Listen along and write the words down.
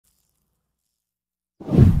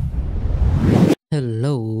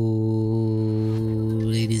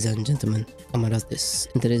gentlemen, I'm iDuzzDis.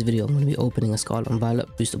 In today's video, I'm going to be opening a Scarlet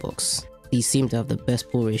Violet booster box. These seem to have the best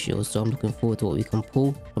pull ratios, so I'm looking forward to what we can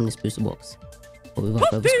pull from this booster box. But without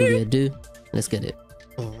further ado, let's get it.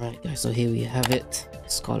 Alright guys, so here we have it.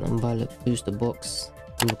 Scarlet Violet booster box.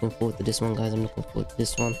 I'm looking forward to this one, guys. I'm looking forward to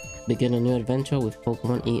this one. Begin a new adventure with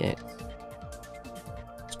Pokemon EX.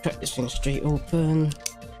 Let's crack this thing straight open.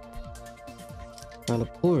 Now the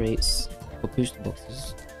pull rates for booster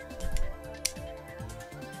boxes.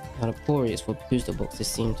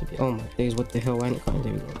 Seem to be, oh my days, what the hell, why ain't it coming?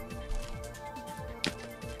 There we go.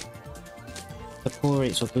 The pull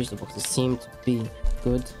rates for booster boxes seem to be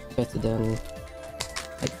good, better than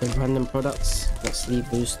like the random products like sleeve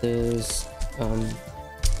boosters,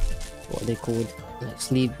 what are they called, like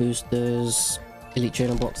sleeve boosters, elite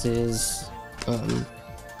trainer boxes, all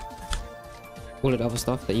of the other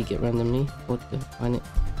stuff that you get randomly. What the, find it.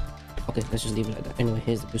 Okay, let's just leave it like that. Anyway,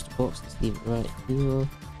 here's the booster box. Let's leave it right here.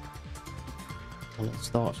 And it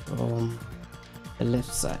starts from the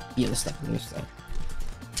left side. Yeah, let's start from the left side.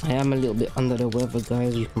 I am a little bit under the weather,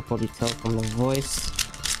 guys. You can probably tell from the voice.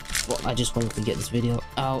 But I just wanted to get this video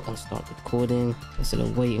out and start recording instead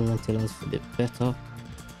of waiting until I was a bit better.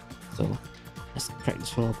 So let's crack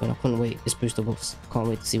this thing open. I couldn't wait. This booster box. Can't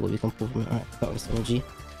wait to see what we can pull from it. Alright, Battle Energy.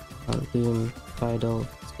 Doom, Fido,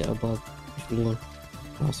 Scatterbug, Balloon,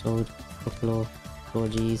 Household, Claw,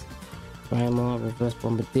 Gorgies, Primer, Reverse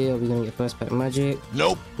Bombardier. Are we gonna get first pack magic?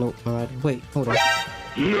 Nope. Nope. Alright, wait, hold on.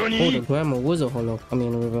 Oh, the Grammar was a holo. I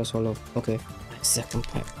mean, a reverse holo. Okay. Second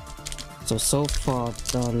pack. So far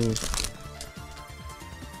I've done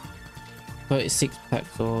 36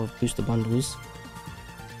 packs of booster bundles.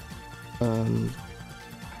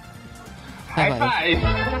 High five!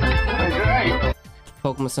 Great!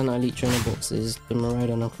 Pokemon Center Elite Trainer boxes, the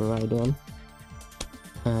Miraidon and Koraidon,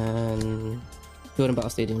 and Building Battle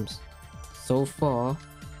Stadiums. So far,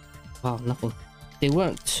 wow, nothing. They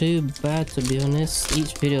weren't too bad, to be honest.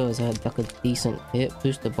 Each video has had like a decent hit.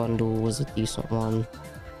 Booster bundle was a decent one.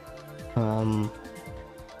 The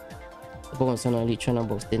Pokemon Center Elite Trainer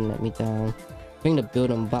box didn't let me down. I think the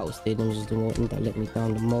Building Battle Stadiums is the one that let me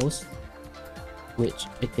down the most. Which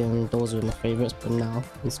again, those were my favorites, but now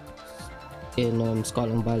in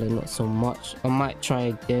Scarlet Violet, not so much. I might try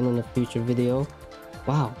again in a future video.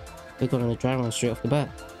 Wow, we got on a dry run straight off the bat.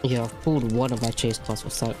 Yeah, I've pulled one of my chase cards for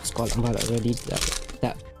Scarlet Violet already.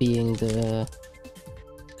 That being the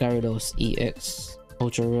Gyarados EX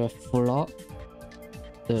Ultra Rare Full Art,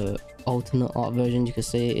 the alternate art version, you could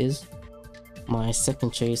say it is. My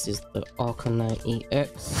second chase is the Arcanine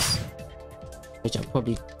EX, which I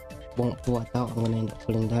probably won't pull. I doubt I'm gonna end up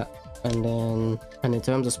pulling that. And in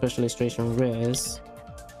terms of special illustration rares,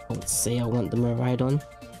 I would say I want the Miraidon.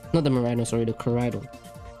 Not the Miraidon, sorry, the Koraidon.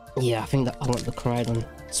 Yeah, I think that I want the Koraidon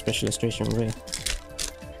special illustration rare.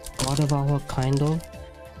 Gardevoir, kind of.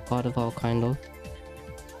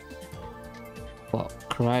 But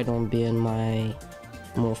Koraidon being my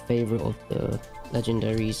more favorite of the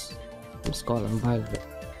legendaries from Scarlet and Violet.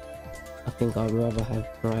 I think I'd rather have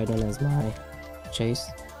Koraidon as my chase.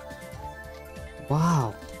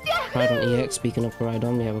 Wow! Koraidon EX, speaking of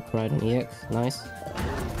Koraidon, we have a Koraidon EX, nice.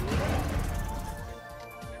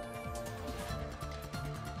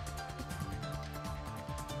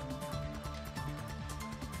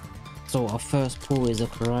 So our first pull is a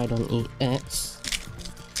Koraidon EX.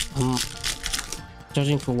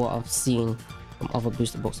 Judging from what I've seen from other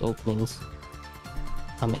booster box openings,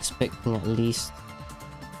 I'm expecting at least,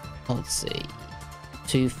 I would say,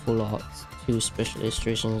 2 full arts, 2 special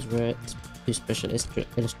illustrations rare, 2 special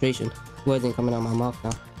illustration. Words ain't coming out of my mouth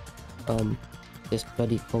now. This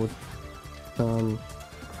bloody code.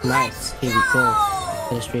 Nice, here we go.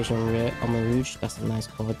 Illustration rare, Rouge, that's a nice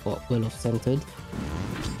card, but well off centered.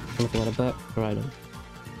 Anything at the back? Koraidon.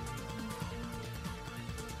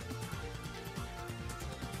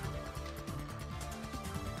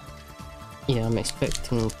 Yeah, I'm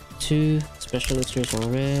expecting 2 special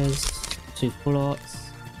illustration rares, 2 full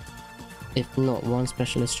arts, if not 1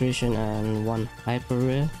 special illustration and 1 hyper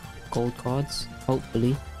rare gold cards,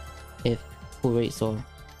 hopefully, if pull rates are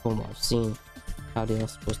from what I've seen how they are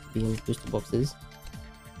supposed to be in booster boxes.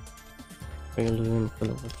 Breloom,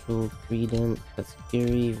 Full Freedom,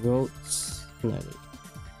 Katsukiri, Rotes. No.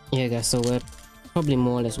 Yeah guys, so we're probably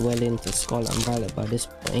more or less well into Scarlet and Violet by this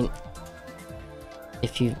point.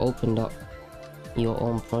 If you've opened up your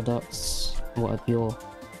own products, what have your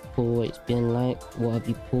pull rates been like? What have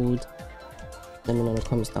you pulled? Let me know in the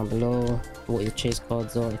comments down below what your chase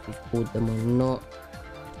cards are, if you've pulled them or not,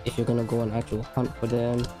 if you're gonna go on actual hunt for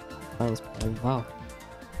them. Wow,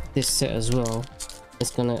 this set as well,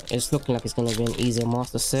 it's looking like it's gonna be an easier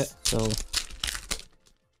master set, so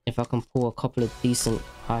if I can pull a couple of decent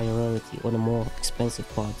higher rarity or the more expensive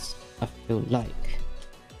cards, I feel like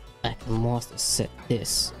I can master set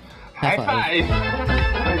this. High five!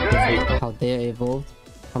 Great! How they evolved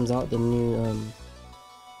comes out, the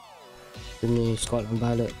new Scarlet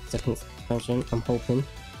Violet second expansion. I'm hoping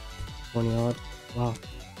 1 yard. Wow,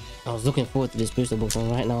 I was looking forward to this booster box,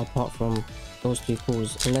 and right now, apart from those two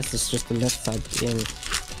pulls, unless it's just the left side being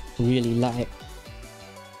really light,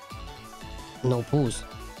 no pulls.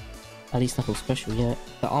 At least nothing special yet.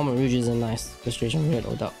 The Armor Rouge is a nice illustration rare,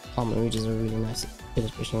 or that Armor Rouge is a really nice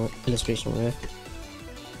illustration rare.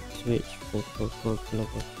 Switch,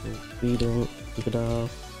 Freedom, Iguodala,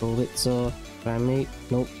 Witzer, Primate,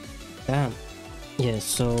 nope, damn. Yeah,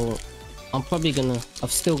 so I'm probably gonna,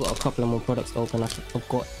 I've still got a couple of more products to open. I've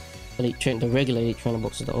got the regular Elite Trainer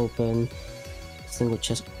boxes to open, single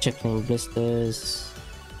check lane blisters,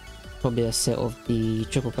 probably a set of the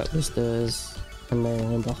triple pack blisters, and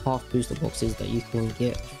then the half booster boxes that you can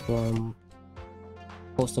get from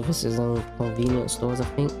post offices and convenience stores.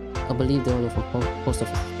 I believe they're only from post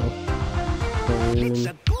offices though.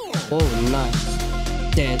 Oh nice,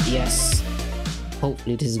 dead, yes.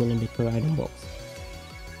 Hopefully this is gonna be a Koraidon box.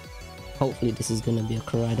 Hopefully this is gonna be a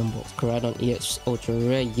Koraidon box. Koraidon EX Ultra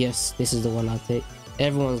Rare, yes, this is the one I'll take.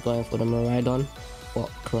 Everyone's going for the Miraidon, but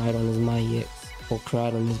Koraidon is my EX, or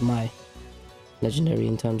Koraidon is my legendary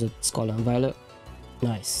in terms of Scarlet and Violet.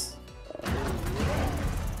 Nice.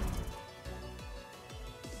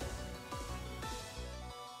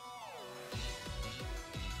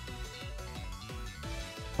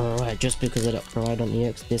 Alright, just because of that Koraidon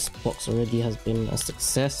EX, this box already has been a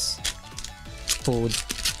success. Pulled,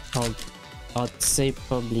 I'd say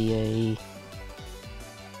probably a,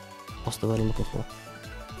 what's the word I'm looking for?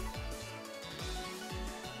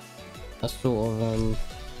 A sort of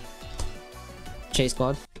chase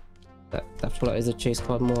card. That flat is a chase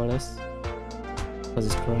card more or less, because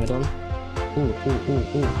it's Koraidon.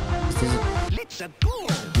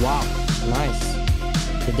 Wow, nice.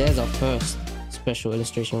 So there's our first special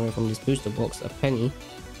illustration rare from this booster box, a penny.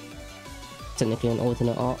 Technically an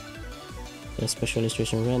alternate art. A special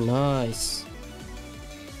illustration rare, nice.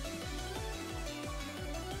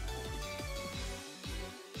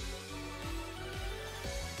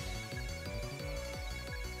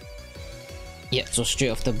 Yeah, so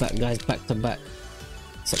straight off the bat, guys, back to back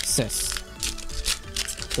success.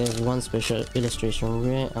 There's one special illustration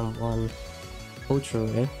rare and one ultra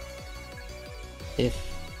rare. If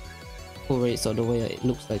full rates are the way it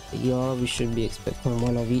looks like they are, we should be expecting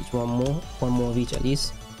one of each, one more of each at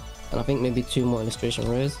least, and I think maybe 2 more illustration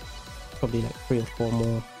rares, probably like 3 or 4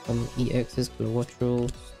 more EXs, Glowatro,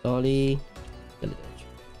 Starly.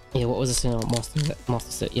 Yeah, what was I saying about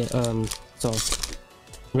master set? Yeah, so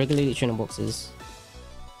regular Elite Trainer boxes,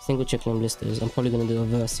 single check lane blisters. I'm probably gonna do a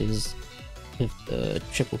versus with the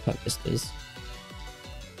triple pack blisters,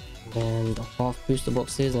 then the half booster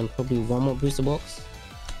boxes, and probably 1 more booster box.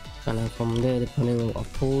 And then from there, depending on what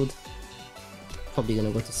I've pulled, probably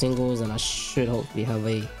gonna go to singles, and I should hopefully have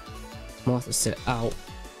a master set out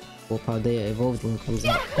for Paldea Evolved when it comes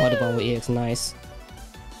out. Gardevoir EX, nice.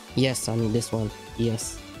 Yes, I need this one.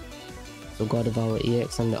 Yes. So Gardevoir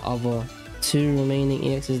EX, and the other 2 remaining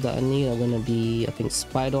EXs that I need are gonna be, I think,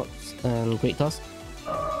 Spidops and Great Tusk.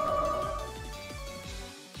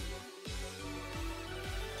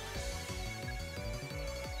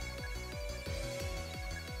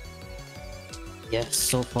 Yes,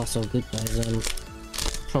 so far so good, guys. I'm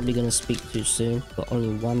probably gonna speak too soon, but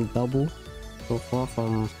only 1 double so far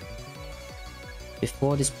from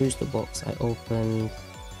before this booster box. I opened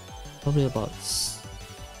probably about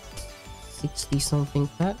 60 something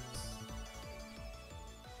packs,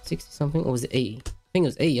 60 something, or was it 80? I think it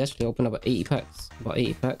was 80 actually. I opened up 80 packs, about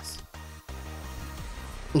 80 packs.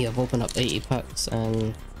 Yeah, I've opened up 80 packs,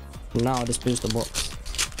 and now this booster box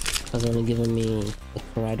has only given me the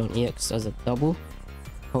Koraidon EX as a double.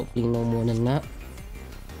 Hopefully no more than that.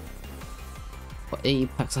 But 80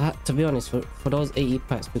 packs, I had to be honest, for those 80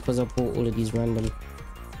 packs, because I bought all of the random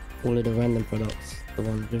products, the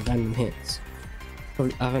ones with random hits,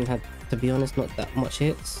 probably I haven't had, to be honest, not that much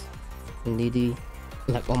hits in DD.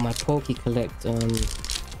 Like on my Poke Collect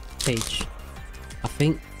page, I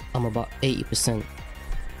think I'm about 80%.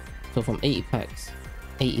 So from 80 packs,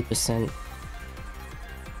 80%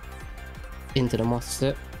 into the master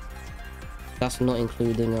set. That's not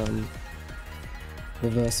including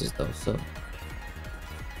reverses though, so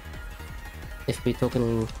if we're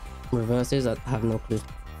talking reverses, I have no clue.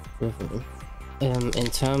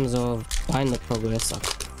 In terms of binder progress,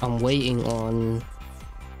 I'm waiting on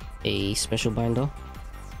a special binder.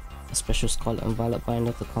 a special Scarlet and Violet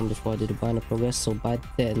binder to come before I do the binder progress. So by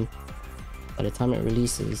then, by the time it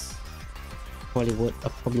releases, I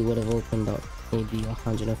probably would have opened up maybe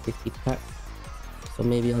 150 packs. So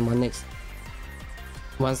maybe on my next,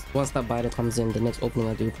 once that binder comes in, the next opening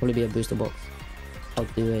I do will probably be a booster box. I'll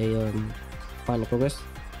do a binder progress.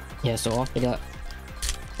 Yeah, so after that,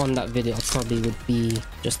 on that video, I probably would be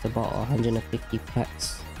just about 150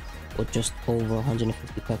 packs or just over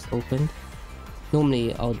 150 packs opened.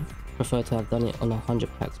 Normally I would prefer to have done it on 100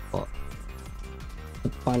 packs, but the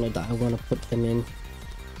binder that I want to put them in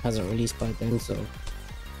hasn't released by then, so,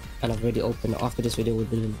 and I've already opened it. After this video would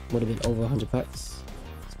have been over 100 packs.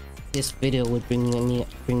 This video would bring me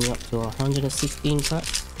up to 116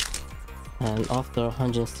 packs, and after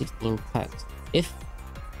 116 packs, if,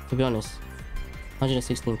 to be honest,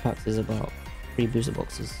 116 packs is about 3 booster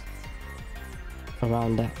boxes,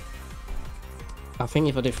 around that. I think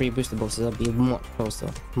if I did 3 booster boxes, I'd be much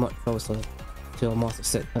closer to a master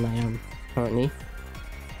set than I am currently.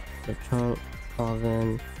 The trunk,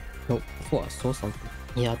 Carven, nope, I thought I saw something.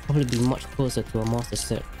 Yeah, I'd probably be much closer to a master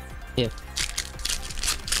set if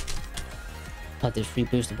I did 3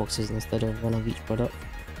 booster boxes instead of 1 of each product.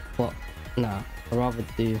 But nah, I'd rather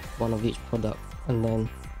do 1 of each product and then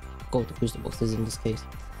go to booster boxes in this case.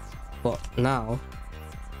 But now,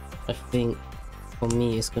 I think for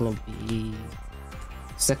me it's gonna be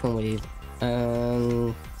second wave,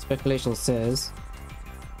 and speculation says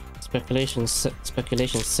that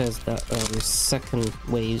second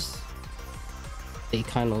waves, they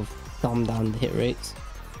kind of dumb down the hit rates.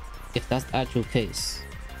 If that's the actual case,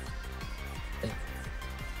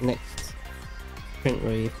 next print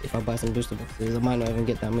wave, if I buy some booster boxes, I might not even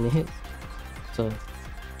get that many hits. So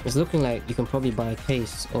it's looking like you can probably buy a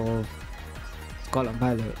case of Scarlet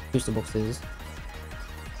Violet booster boxes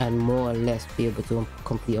and more or less be able to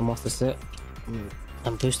complete a master set.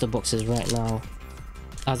 And booster boxes right now,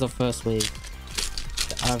 as of first wave,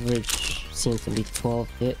 the average seems to be 12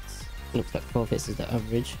 hits. Looks like 12 hits is the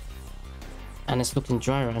average, and it's looking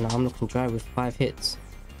dry right now. I'm looking dry with 5 hits,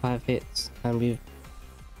 and we've,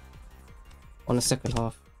 on the second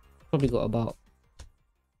half, probably got about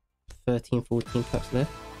 13-14 packs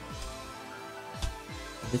left.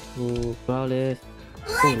 Little Growlithe.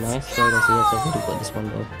 Oh, nice. So yes, I've already got this one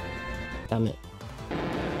though. Damn it.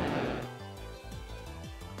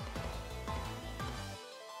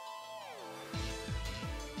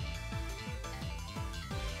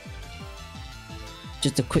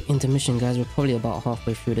 Just a quick intermission, guys. We're probably about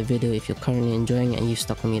halfway through the video. If you're currently enjoying it and you've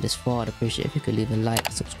stuck with me this far, I'd appreciate if you could leave a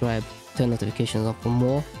like, subscribe, turn notifications on for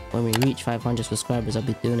more. When we reach 500 subscribers, I'll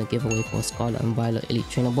be doing a giveaway for a Scarlet and Violet Elite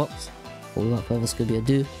Trainer box. But without further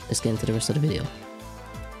ado, let's get into the rest of the video.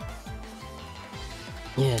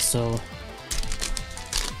 Yeah, so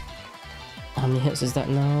how many hits is that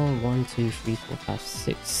now? 1, 2, 3, 4, 5,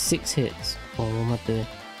 6. 6 hits. Oh, what am I doing?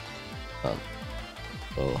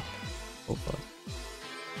 Oh god.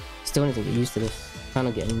 Still need to get used to this. Kind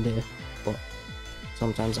of getting there, but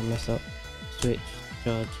sometimes I mess up. Switch,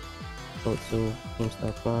 charge, go to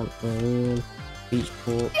GameStar Front, Maroon, Beach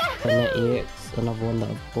Port, Net EX, another one that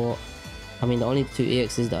I've bought. I mean, the only 2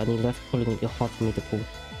 EXs that I need left, probably gonna be hard for me to pull.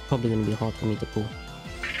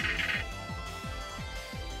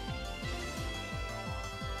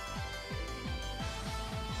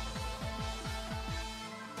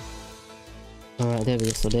 Alright, there we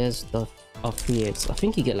go. So there's the 3 EX. I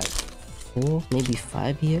think you get like 4, maybe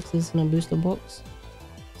 5 EXs in a booster box.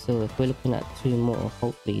 So if we're looking at 2 more,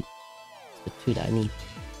 hopefully it's the 2 that I need.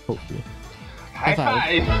 Hopefully. High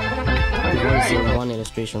five! We've only seen 1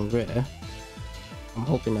 illustration rare. I'm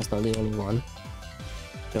hoping that's not the only one.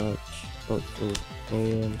 Charge, go to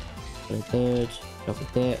Miriam, third, drop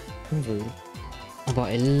it there.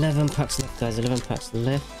 About 11 packs left, guys. 11 packs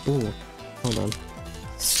left. Oh, hold on.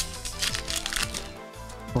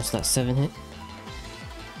 What's that? 7 hit?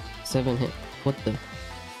 7 hit. What the?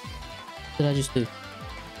 What did I just do?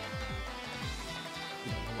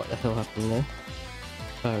 What the hell happened there?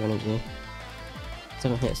 Fire energy.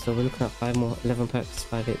 7 hits, so we're looking at 5 more. 11 packs,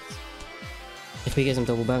 5 hits. If we get some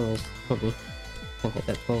double bangers, probably can hit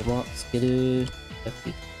that 12 mark. Skidoo.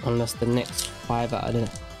 Unless the next 5 out of the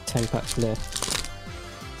 10 packs left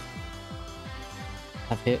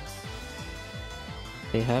have hits.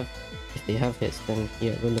 If they have hits, then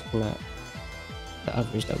yeah, we're looking at the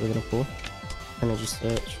average that we're gonna pull. Energy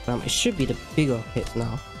search. It should be the bigger hits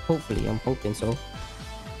now. Hopefully, I'm hoping so.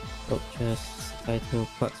 Rock chest, Titan,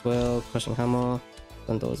 Quaxwell, Crushing Hammer,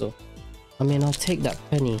 Gundozo. I mean, I'll take that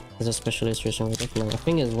penny as a special illustration, definitely. I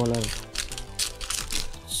think it's one of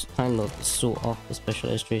kind of sort of the special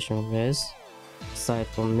illustration rares. aside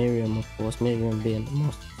from Miriam, of course, Miriam being the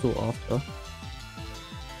most sought after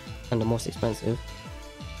and the most expensive.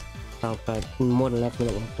 How bad? More than likely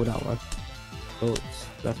not gonna pull that one. Goats,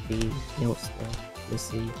 Fluffy, Youngster,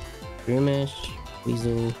 Missy, Roomish,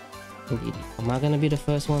 Weasel, Indeed. Am I gonna be the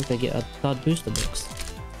first one to get a third booster box?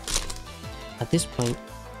 At this point,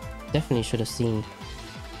 definitely should have seen.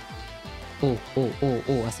 Oh,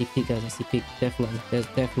 I see pig, guys. I see pig. Definitely, there's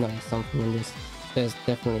definitely something in this. There's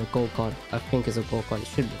definitely a gold card. I think it's a gold card. It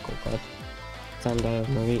should be a gold card. Sandar,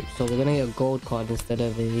 Marie. So we're gonna get a gold card instead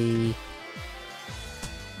of a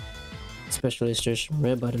special illustration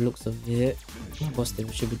rare by the looks of it. Busted,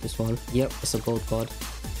 it should be this one. Yep, it's a gold card.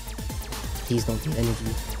 Please don't be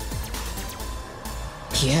energy.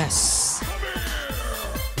 Yes!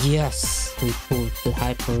 Yes! We pulled the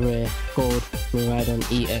hyper rare gold Miraidon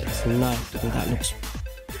EX. Nice. And that looks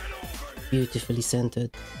beautifully centered.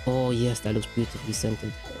 Oh yes, that looks beautifully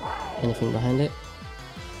centered. Anything behind it?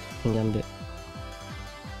 Gambit.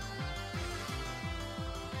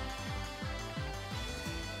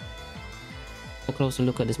 A closer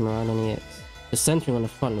look at this Miraidon EX. The centering on the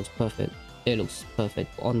front looks perfect. It looks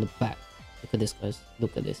perfect. On the back, look at this, guys.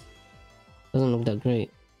 Look at this. Doesn't look that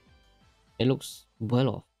great. It looks well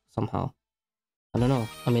off somehow. I don't know.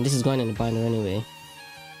 I mean, this is going in the binder anyway.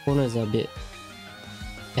 Corners are a bit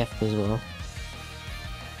F as well.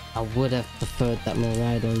 I would have preferred that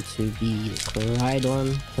Miraidon to be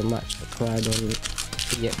Koraidon to match the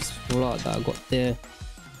Koraidon EX full art that I got there.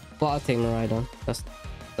 But I'll take Miraidon.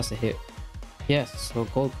 That's a hit. Yes, so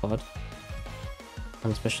gold card.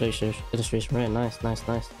 And special illustration rare. Nice.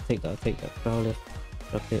 Take that. Brow lift.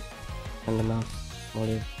 Drop it. And the mouse.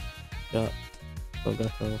 Olive. Drop.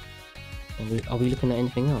 Gogato. Are we looking at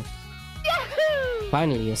anything else? Yahoo!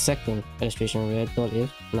 Finally, a second illustration rare.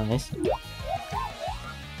 Olive. Nice.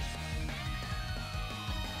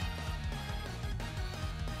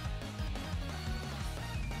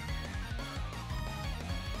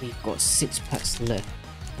 We've got 6 packs left.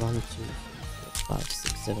 1, 2, 3, 4, 5,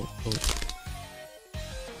 6, 7, 8,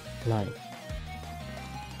 9.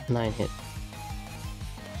 9 hit.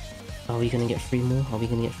 Are we gonna get 3 more?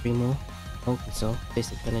 I don't think so.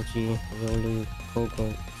 Basic Energy, Rolu,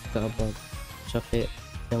 Gogo, Garbug, Chuffit,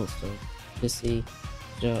 Youngster, Lissy,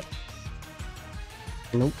 Jut.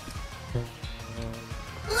 Nope.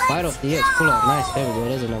 Fight off the EX, full out. Nice, there we go.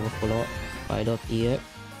 There's another full out. Fight off the EX.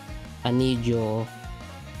 I need your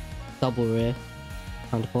double rare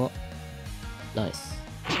counterpart. Nice.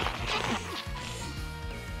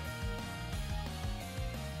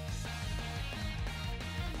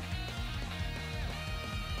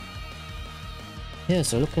 Yeah,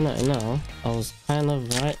 so looking at it now, I was kind of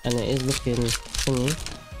right, and it is looking thingy.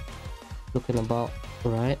 Looking about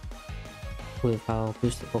right with how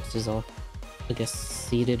booster boxes are, I guess,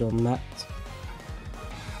 seeded or mapped.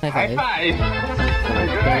 High five!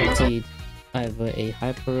 Guaranteed either a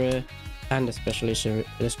hyper rare and a special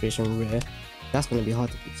illustration rare. That's going to be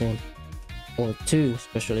hard to keep saying. Or 2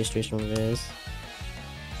 special illustration rares.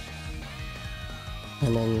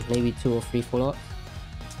 And then maybe 2 or 3 full arts.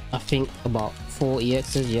 I think about 4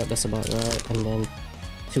 EXs, yep, that's about right. And then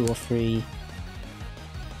 2 or 3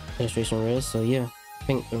 illustration rares. So yeah, I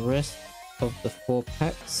think the rest of the 4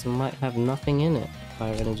 packs might have nothing in it.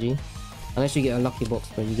 Fire Energy. Unless you get a lucky box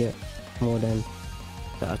where you get more than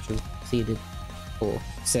the actual seeded or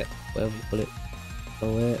set, whatever you call it.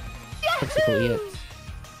 So Popsicle EX.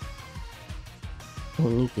 I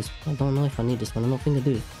don't need this. I don't know if I need this one. I don't think I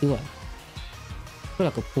do. Do I? I feel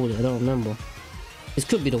like I pulled it. I don't remember. This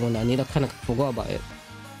could be the one that I need. I kind of forgot about it.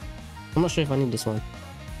 I'm not sure if I need this one,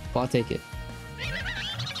 but I'll take it.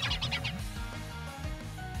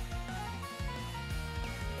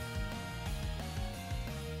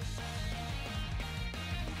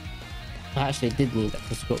 I actually did need that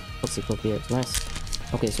Popsicle EX.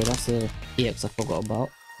 Nice. Okay, so that's the EX I forgot about.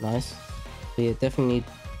 Nice. So yeah, definitely.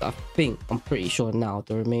 I'm pretty sure now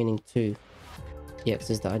the remaining 2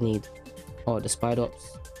 EXs that I need are the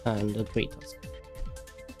Spidops and the Great Tusk.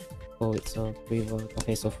 Oh, it's a Breather.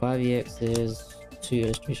 Okay, so 5 EXs, 2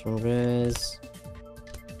 illustration rares.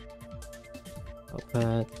 Not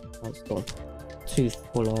bad. That's gone. 2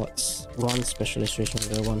 full arts, 1 special illustration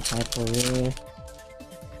rare, 1 hyper rare.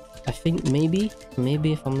 I think maybe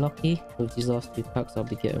if I'm lucky with these last 2 packs, I'll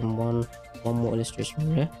be getting one more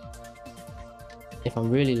illustration rare. If I'm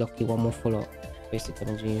really lucky, 1 more full art. Basic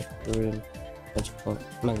Energy, Room,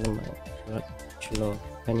 Magnum, right, Chilo,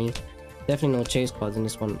 Penny. Definitely no chase cards in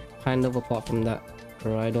this one, kind of, apart from that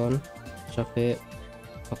Koraidon, Chuffit,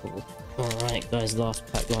 Puckable. Alright guys, last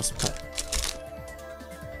pack.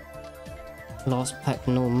 Last pack,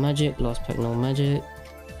 no magic.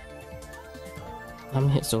 I'm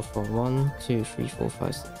hit so far. 1, 2, 3, 4,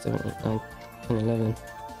 5, 6, 7, 8, 9, 10, 11.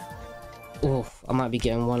 Oh, I might be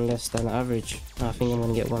getting one less than the average. I think I'm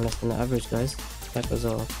gonna get one less than the average, guys. Back as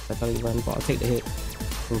well. But I'll take the hit.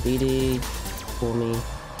 Indeedy for me.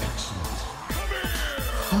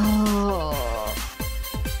 Oh.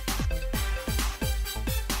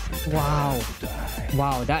 Wow.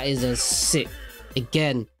 Wow, that is a sick.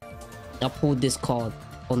 Again, I pulled this card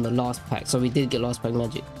on the last pack. So we did get last pack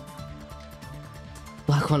magic.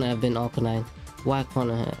 Why can't it have been Arcanine? Why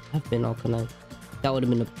can't it have been Arcanine? That would have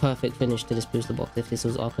been the perfect finish to this booster box if this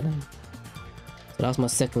was Arcanine. So that's my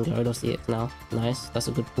second Gyarados EX now. Nice. That's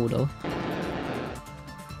a good pull though.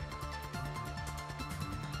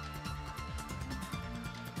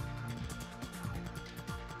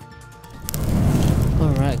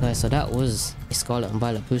 Alright guys, so that was a Scarlet and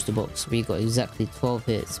Violet booster box. We got exactly 12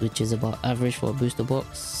 hits, which is about average for a booster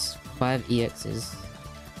box. 5 EXs,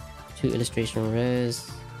 2 illustration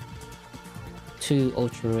rares, 2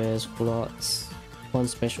 ultra rares, flots, 1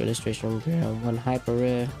 special illustration rare, 1 hyper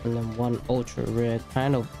rare, and then 1 ultra rare,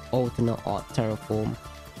 kind of alternate art terraform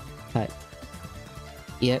type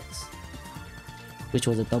EX, which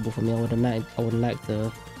was a double for me. I would like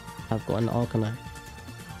to have gotten the Arcanine,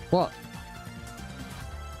 but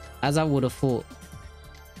as I would have thought,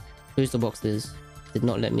 booster boxes did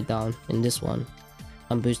not let me down in this one,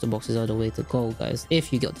 and booster boxes are the way to go, guys.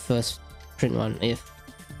 If you get the first print run, if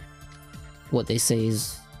what they say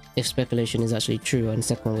is, if speculation is actually true and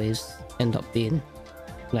second waves end up being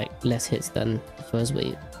like less hits than the first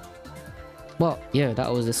wave. But yeah,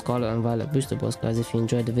 that was the Scarlet and Violet booster box, guys. If you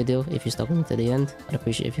enjoyed the video, if you stuck with me to the end, I'd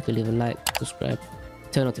appreciate if you could leave a like, subscribe,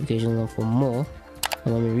 turn notifications on for more.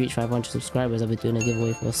 And when we reach 500 subscribers, I'll be doing a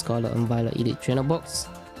giveaway for a Scarlet and Violet Elite Trainer box.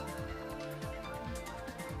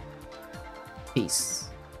 Peace.